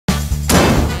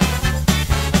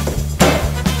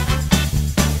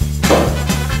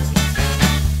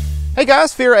Hey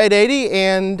guys, Fear880,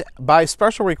 and by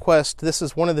special request, this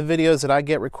is one of the videos that I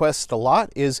get requested a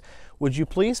lot, is would you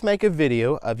please make a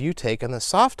video of you taking the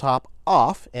soft top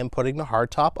off and putting the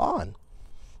hard top on?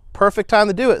 Perfect time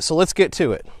to do it, so let's get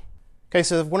to it. Okay,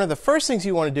 so one of the first things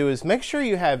you want to do is make sure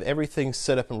you have everything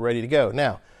set up and ready to go.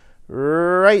 Now,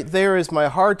 right there is my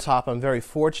hard top. I'm very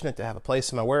fortunate to have a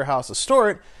place in my warehouse to store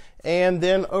it. And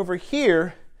then over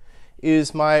here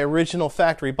is my original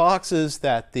factory boxes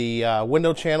that the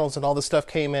window channels and all this stuff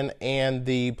came in, and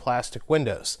the plastic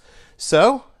windows.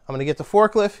 So I'm gonna get the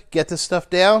forklift, get this stuff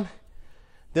down,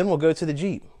 then we'll go to the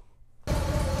Jeep.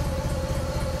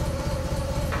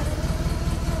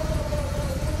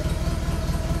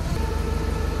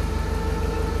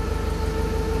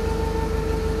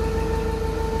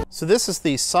 So this is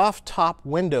the soft top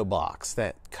window box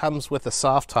that comes with a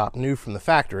soft top new from the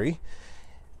factory.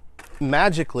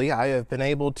 Magically, I have been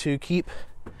able to keep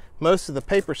most of the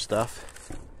paper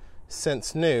stuff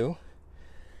since new.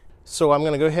 So I'm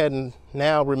going to go ahead and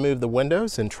now remove the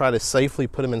windows and try to safely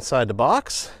put them inside the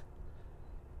box.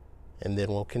 And then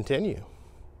we'll continue.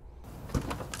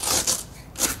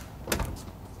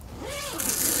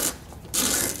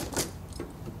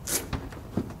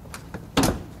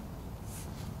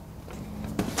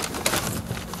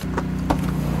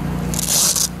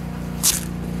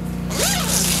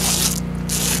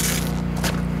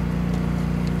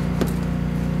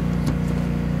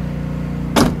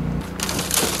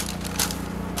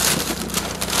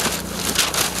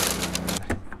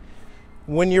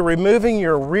 When you're removing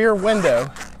your rear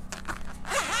window,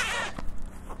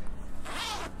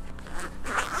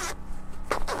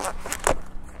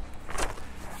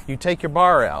 you take your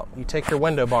bar out, you take your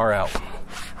window bar out,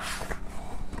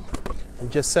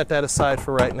 and just set that aside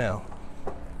for right now.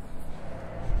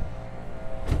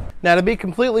 Now, to be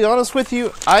completely honest with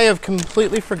you, I have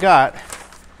completely forgot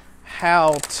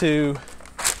how to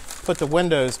put the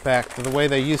windows back to the way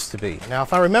they used to be. Now,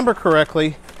 if I remember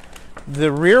correctly,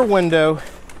 the rear window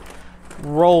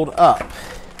rolled up.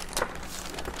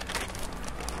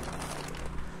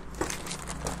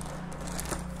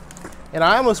 And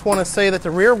I almost want to say that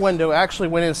the rear window actually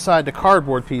went inside the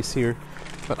cardboard piece here,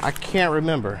 but I can't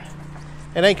remember.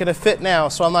 It ain't going to fit now,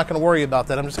 so I'm not going to worry about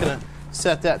that. I'm just going to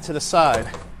set that to the side.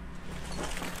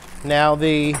 Now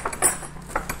these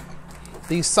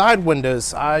side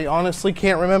windows, I honestly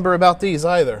can't remember about these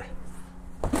either.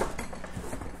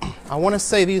 I want to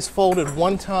say these folded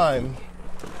one time.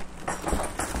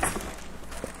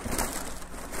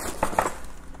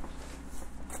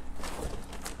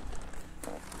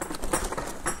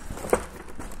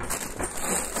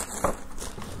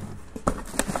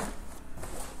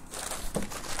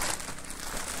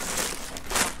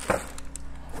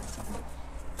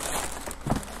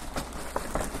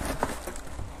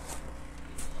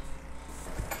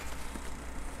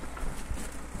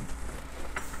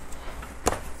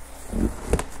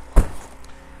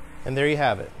 And there you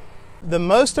have it. The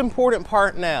most important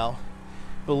part now,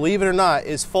 believe it or not,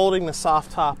 is folding the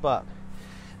soft top up.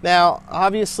 Now,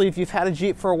 obviously, if you've had a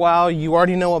Jeep for a while, you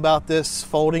already know about this,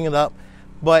 folding it up.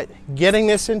 But getting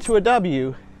this into a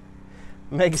W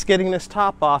makes getting this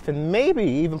top off, and maybe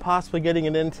even possibly getting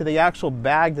it into the actual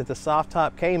bag that the soft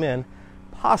top came in,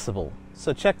 possible.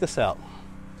 So check this out.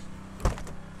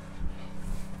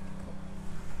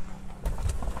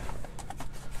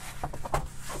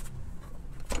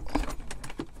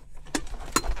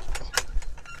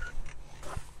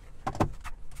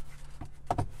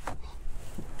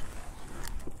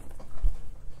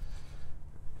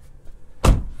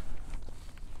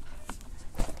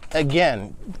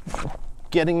 Again,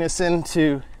 getting this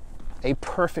into a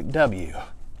perfect W.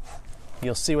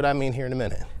 You'll see what I mean here in a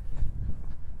minute.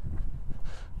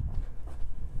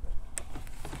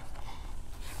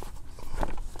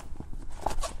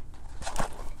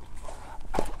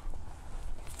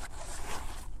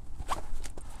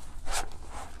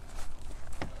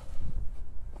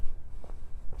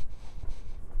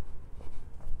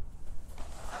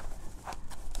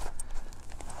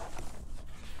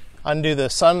 Undo the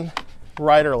sun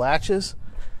rider latches.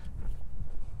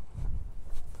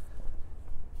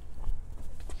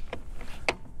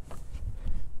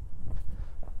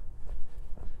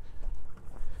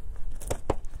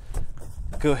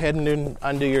 Go ahead and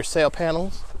undo your sail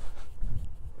panels.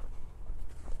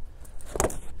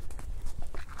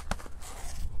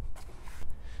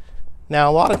 Now,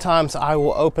 a lot of times I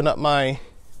will open up my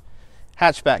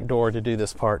hatchback door to do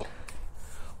this part,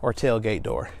 or tailgate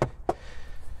door.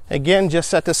 Again, just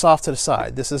set this off to the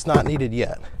side. This is not needed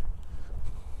yet.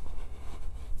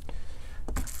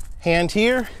 Hand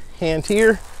here, and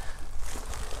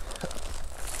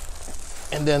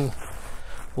then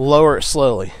lower it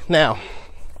slowly. Now,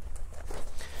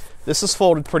 this is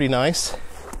folded pretty nice.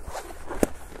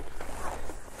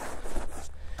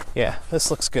 Yeah, this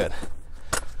looks good.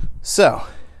 So,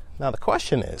 now the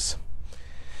question is,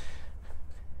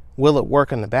 will it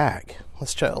work in the bag?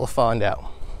 Let's find out.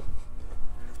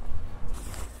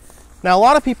 Now, a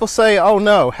lot of people say, oh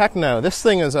no, heck no, this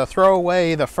thing is a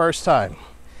throwaway the first time.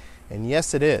 And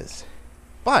yes, it is.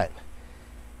 But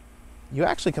you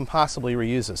actually can possibly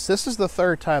reuse this. This is the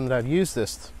third time that I've used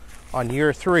this on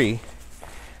year 3.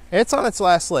 It's on its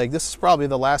last leg. This is probably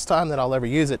the last time that I'll ever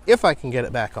use it if I can get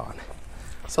it back on.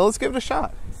 So let's give it a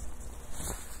shot.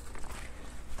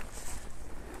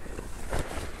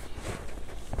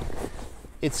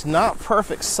 It's not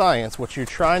perfect science. What you're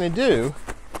trying to do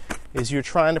is you're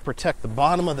trying to protect the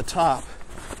bottom of the top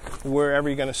wherever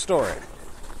you're going to store it.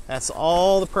 That's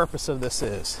all the purpose of this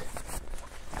is.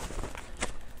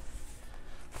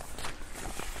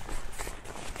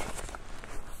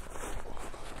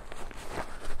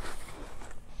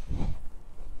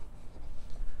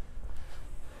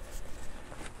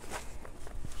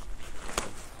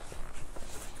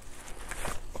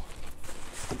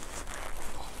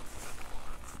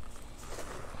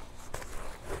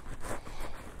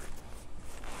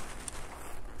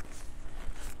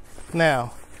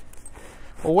 Now,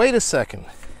 well, wait a second.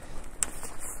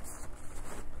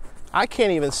 I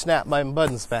can't even snap my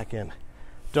buttons back in.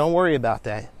 Don't worry about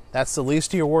that. That's the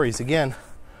least of your worries. Again,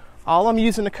 all I'm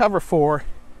using the cover for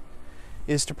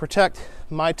is to protect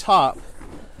my top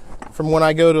from when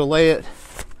I go to lay it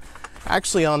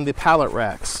actually on the pallet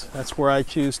racks. That's where I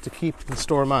choose to keep and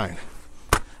store mine.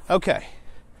 Okay,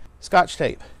 Scotch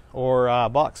tape or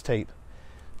box tape.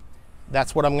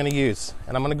 That's what I'm going to use.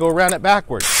 And I'm going to go around it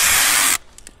backwards.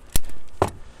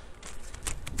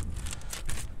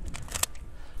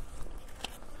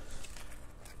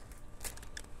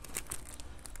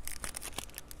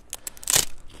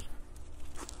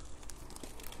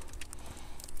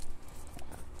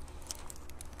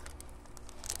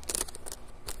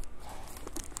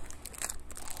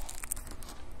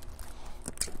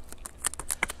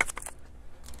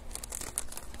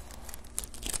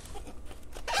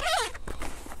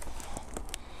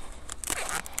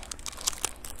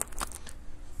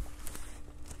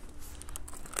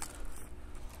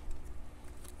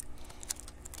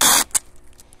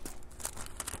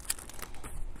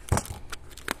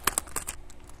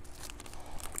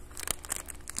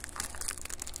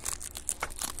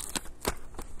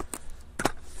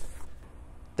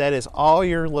 That is all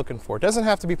you're looking for. It doesn't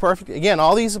have to be perfect. Again,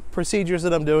 all these procedures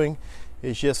that I'm doing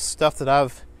is just stuff that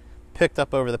I've picked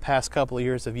up over the past couple of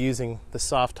years of using the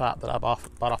soft top that I bought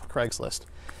off of Craigslist.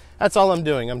 That's all I'm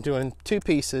doing. I'm doing 2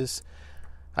 pieces.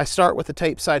 I start with the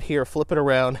tape side here, flip it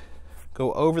around,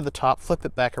 go over the top, flip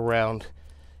it back around,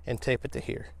 and tape it to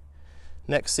here.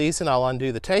 Next season, I'll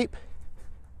undo the tape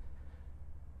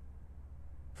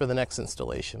for the next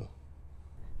installation.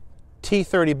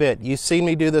 T30 bit. You've seen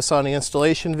me do this on the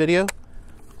installation video.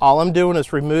 All I'm doing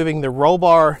is removing the roll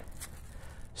bar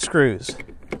screws,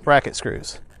 bracket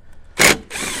screws.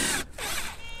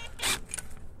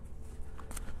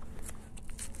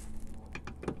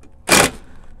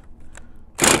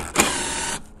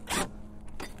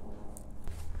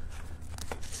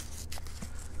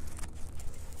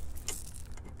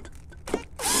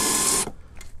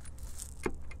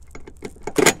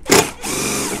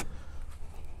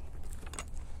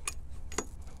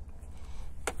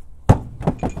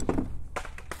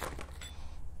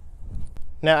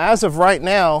 Now, as of right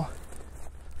now,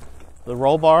 the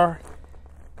roll bar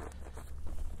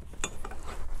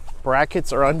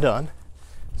brackets are undone.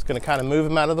 It's going to kind of move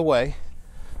them out of the way.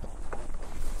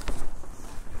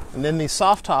 And then the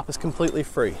soft top is completely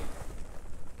free.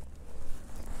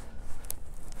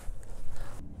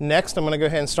 Next, I'm going to go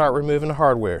ahead and start removing the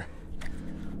hardware.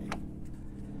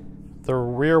 The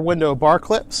rear window bar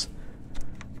clips,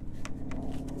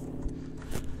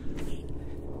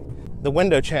 the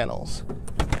window channels,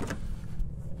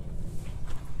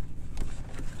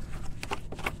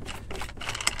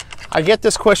 I get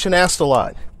this question asked a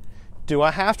lot. Do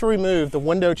I have to remove the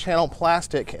window channel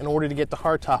plastic in order to get the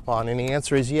hardtop on? And the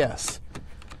answer is yes.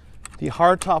 The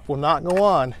hardtop will not go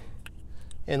on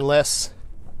unless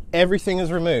everything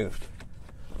is removed.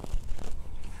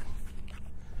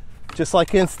 Just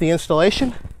like in the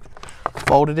installation,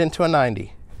 fold it into a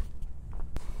 90.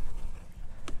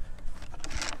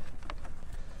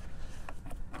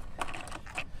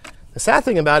 The sad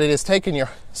thing about it is taking your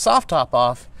soft top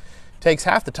off takes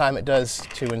half the time it does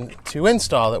to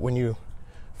install it when you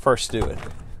first do it.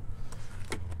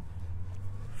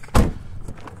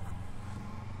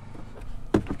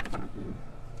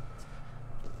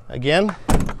 Again,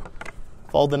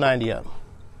 fold the 90 up.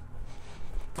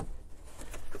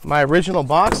 My original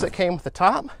box that came with the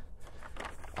top,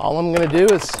 all I'm going to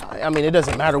do is, I mean, it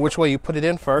doesn't matter which way you put it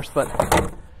in first,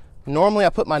 but normally I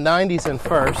put my 90s in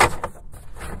first.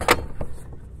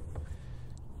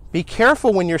 Be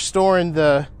careful when you're storing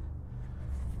the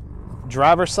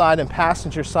driver's side and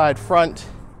passenger side front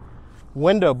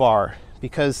window bar,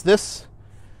 because this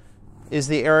is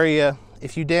the area,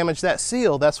 if you damage that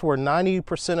seal, that's where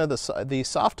 90% of the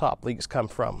soft top leaks come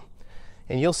from.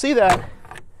 And you'll see that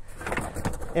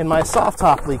in my soft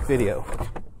top leak video.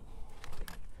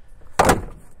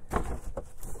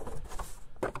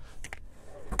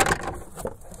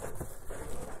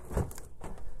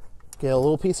 Get a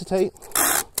little piece of tape,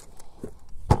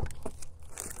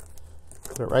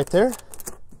 put it right there,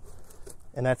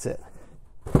 and that's it.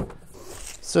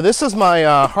 So this is my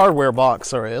hardware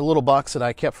box, or a little box that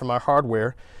I kept from my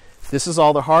hardware. This is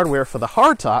all the hardware for the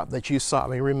hard top that you saw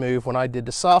me remove when I did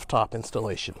the soft top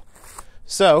installation.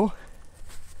 So,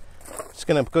 just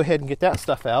gonna go ahead and get that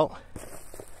stuff out.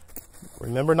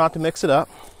 Remember not to mix it up.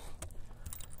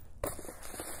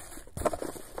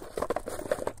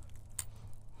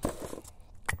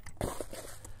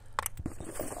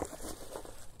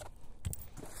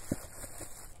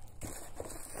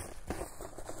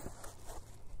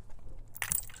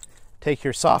 Take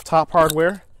your soft top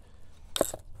hardware,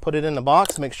 put it in the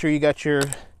box, make sure you got your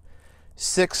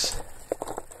 6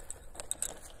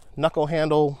 knuckle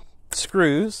handle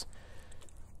screws.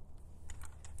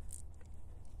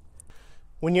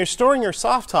 When you're storing your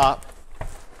soft top,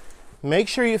 make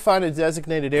sure you find a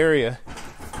designated area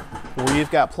where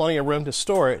you've got plenty of room to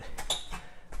store it,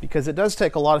 because it does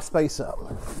take a lot of space up.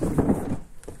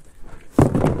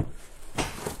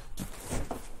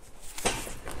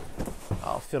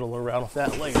 I'll fiddle around with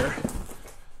that later.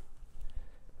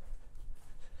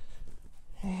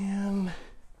 And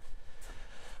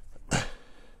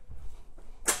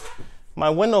my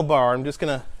window bar, I'm just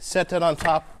going to set that on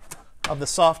top of the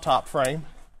soft top frame.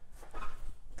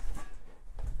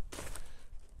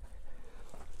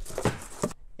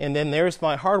 And then there's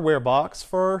my hardware box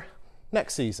for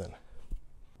next season.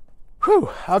 Whew,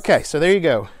 okay, so there you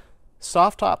go.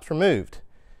 Soft top's removed.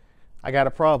 I got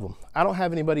a problem. I don't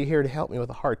have anybody here to help me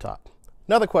with a hard top.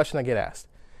 Another question I get asked,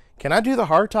 can I do the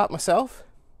hard top myself?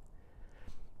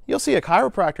 You'll see a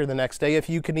chiropractor the next day if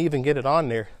you can even get it on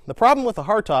there. The problem with the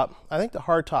hard top, I think the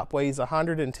hard top weighs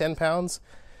 110 pounds,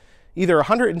 either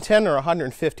 110 or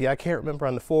 150. I can't remember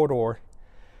on the 4-door.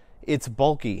 It's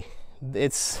bulky.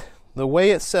 It's the way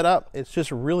it's set up, it's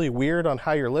just really weird on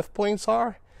how your lift points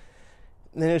are.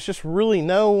 And there's just really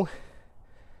no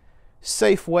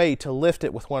safe way to lift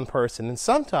it with one person. And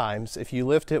sometimes if you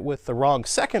lift it with the wrong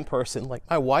second person, like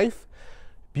my wife,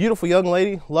 beautiful young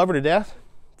lady, love her to death,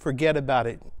 forget about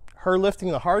it. Her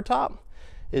lifting the hard top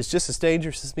is just as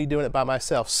dangerous as me doing it by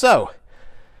myself. So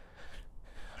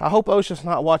I hope OSHA's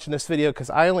not watching this video, because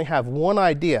I only have one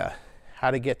idea how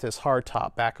to get this hard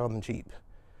top back on the Jeep.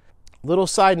 Little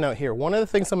side note here, one of the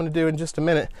things I'm going to do in just a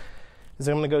minute is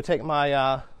I'm going to go take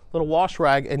my little wash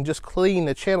rag and just clean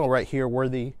the channel right here where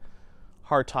the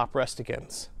hard top rest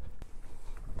against.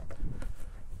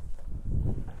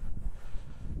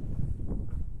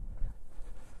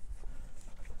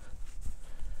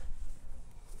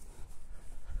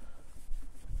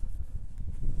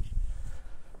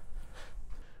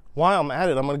 While I'm at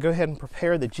it, I'm going to go ahead and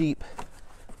prepare the Jeep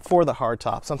for the hard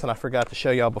top, something I forgot to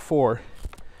show y'all before.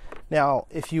 Now,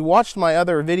 if you watched my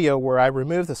other video where I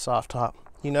removed the soft top,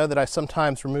 you know that I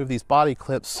sometimes remove these body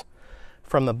clips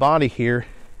from the body here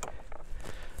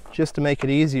just to make it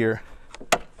easier.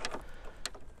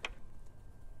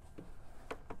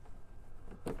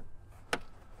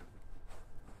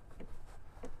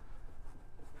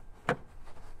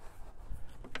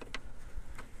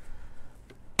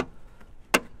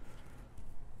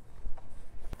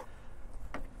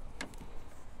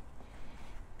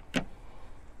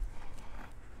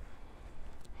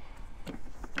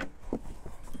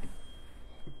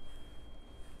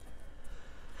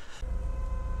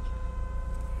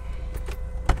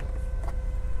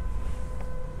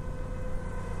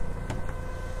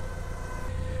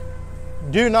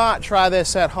 Do not try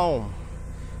this at home.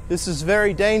 This is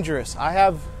very dangerous. I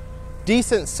have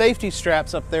decent safety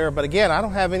straps up there, but again, I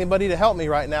don't have anybody to help me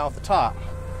right now at the top.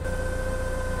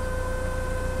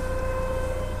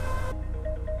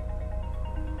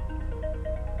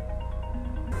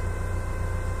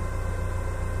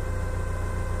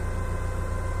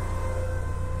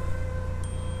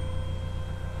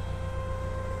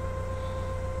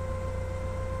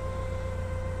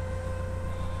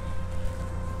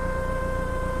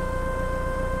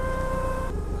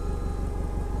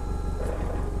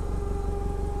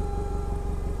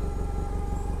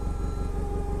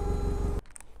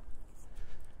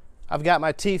 I've got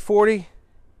my T40,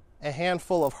 a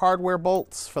handful of hardware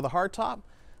bolts for the hardtop.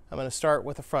 I'm going to start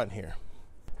with the front here.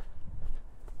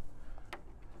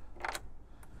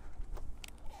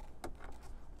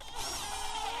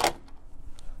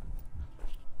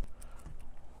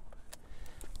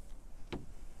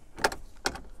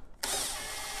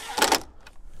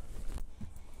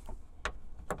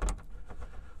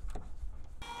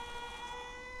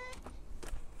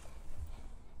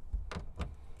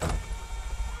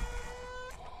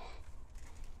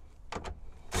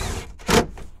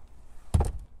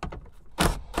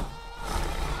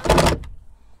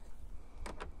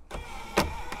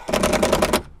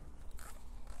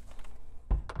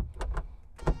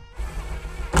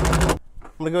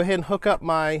 I'm going to go ahead and hook up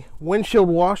my windshield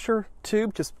washer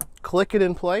tube, just click it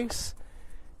in place.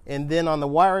 And then on the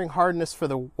wiring hardness for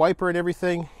the wiper and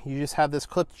everything, you just have this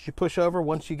clip that you push over.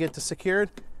 Once you get to secured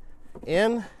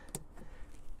in,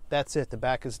 that's it, the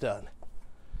back is done.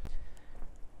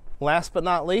 Last but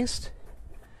not least,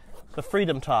 the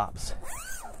freedom tops.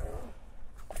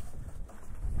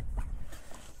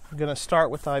 I'm going to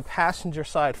start with my passenger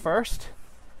side first.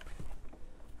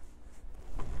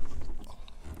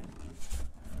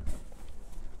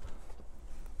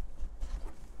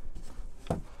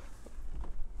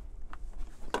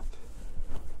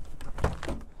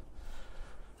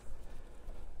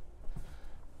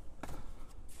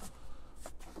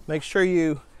 Make sure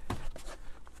you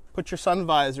put your sun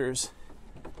visors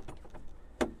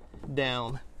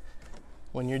down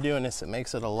when you're doing this. It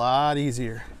makes it a lot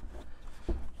easier.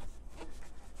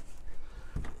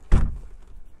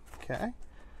 Okay.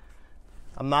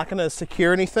 I'm not going to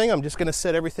secure anything. I'm just going to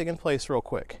set everything in place real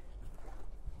quick.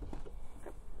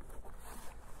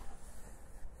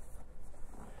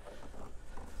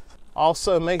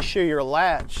 Also, make sure your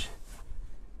latch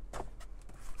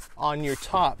on your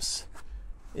tops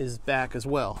is back as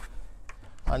well,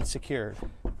 unsecured.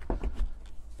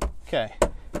 Okay,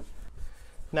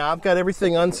 now I've got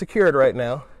everything unsecured right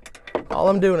now. All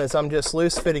I'm doing is I'm just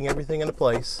loose fitting everything into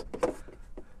place.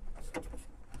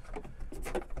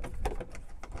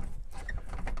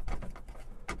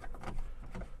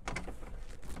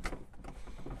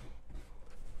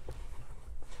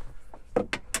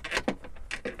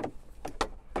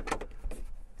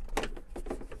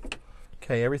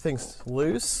 Okay, everything's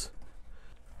loose.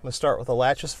 I'm going to start with the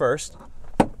latches first.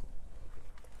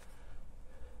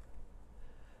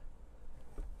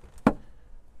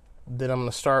 Then I'm going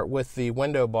to start with the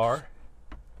window bar.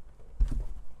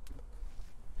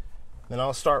 Then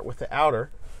I'll start with the outer.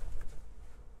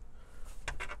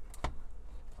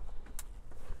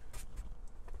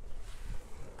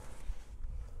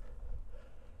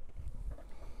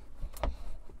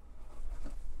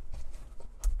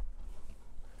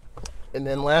 And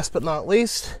then last but not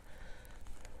least,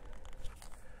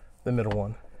 the middle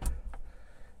one.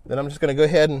 Then I'm just going to go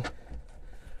ahead and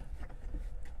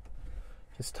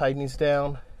just tighten these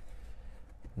down.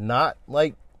 Not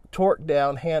like torque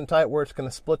down, hand tight, where it's going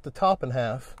to split the top in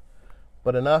half,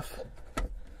 but enough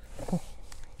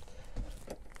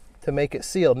to make it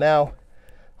sealed. Now,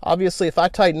 obviously, if I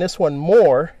tighten this one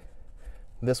more,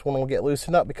 this one will get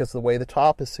loosened up because of the way the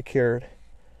top is secured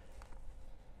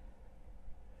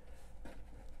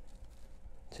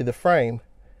to the frame.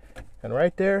 And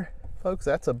right there, folks,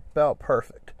 that's about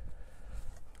perfect.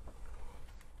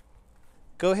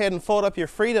 Go ahead and fold up your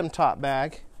freedom top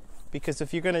bag, because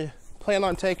if you're going to plan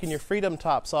on taking your freedom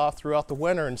tops off throughout the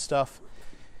winter and stuff,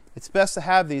 it's best to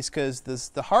have these, because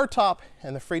the hard top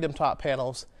and the freedom top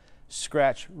panels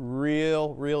scratch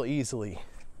real easily.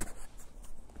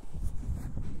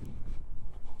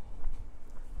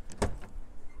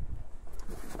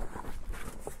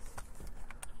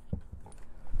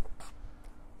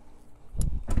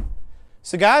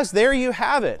 So guys, there you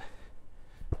have it.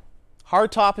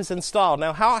 Hardtop is installed.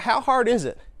 Now, how hard is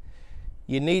it?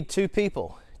 You need 2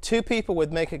 people. 2 people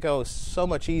would make it go so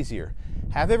much easier.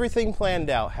 Have everything planned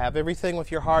out. Have everything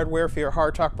with your hardware for your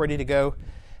hardtop ready to go.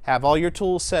 Have all your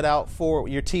tools set out for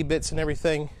your T-bits and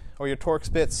everything, or your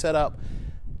Torx bits set up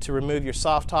to remove your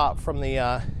soft top from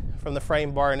the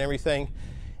frame bar and everything.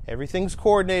 Everything's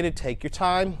coordinated. Take your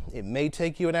time. It may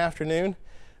take you an afternoon.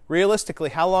 Realistically,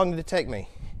 how long did it take me?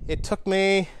 It took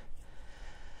me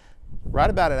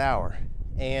right about an hour,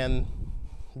 and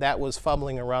that was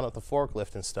fumbling around with the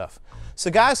forklift and stuff. So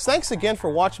guys, thanks again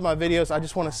for watching my videos. I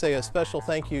just want to say a special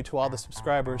thank you to all the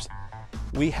subscribers.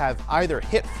 We have either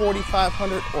hit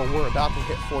 4,500 or we're about to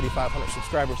hit 4,500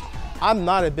 subscribers. I'm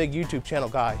not a big YouTube channel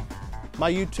guy.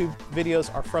 My YouTube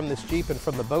videos are from this Jeep and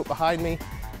from the boat behind me.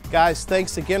 Guys,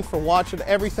 thanks again for watching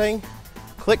everything.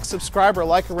 Click subscribe or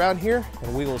like around here,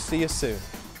 and we will see you soon.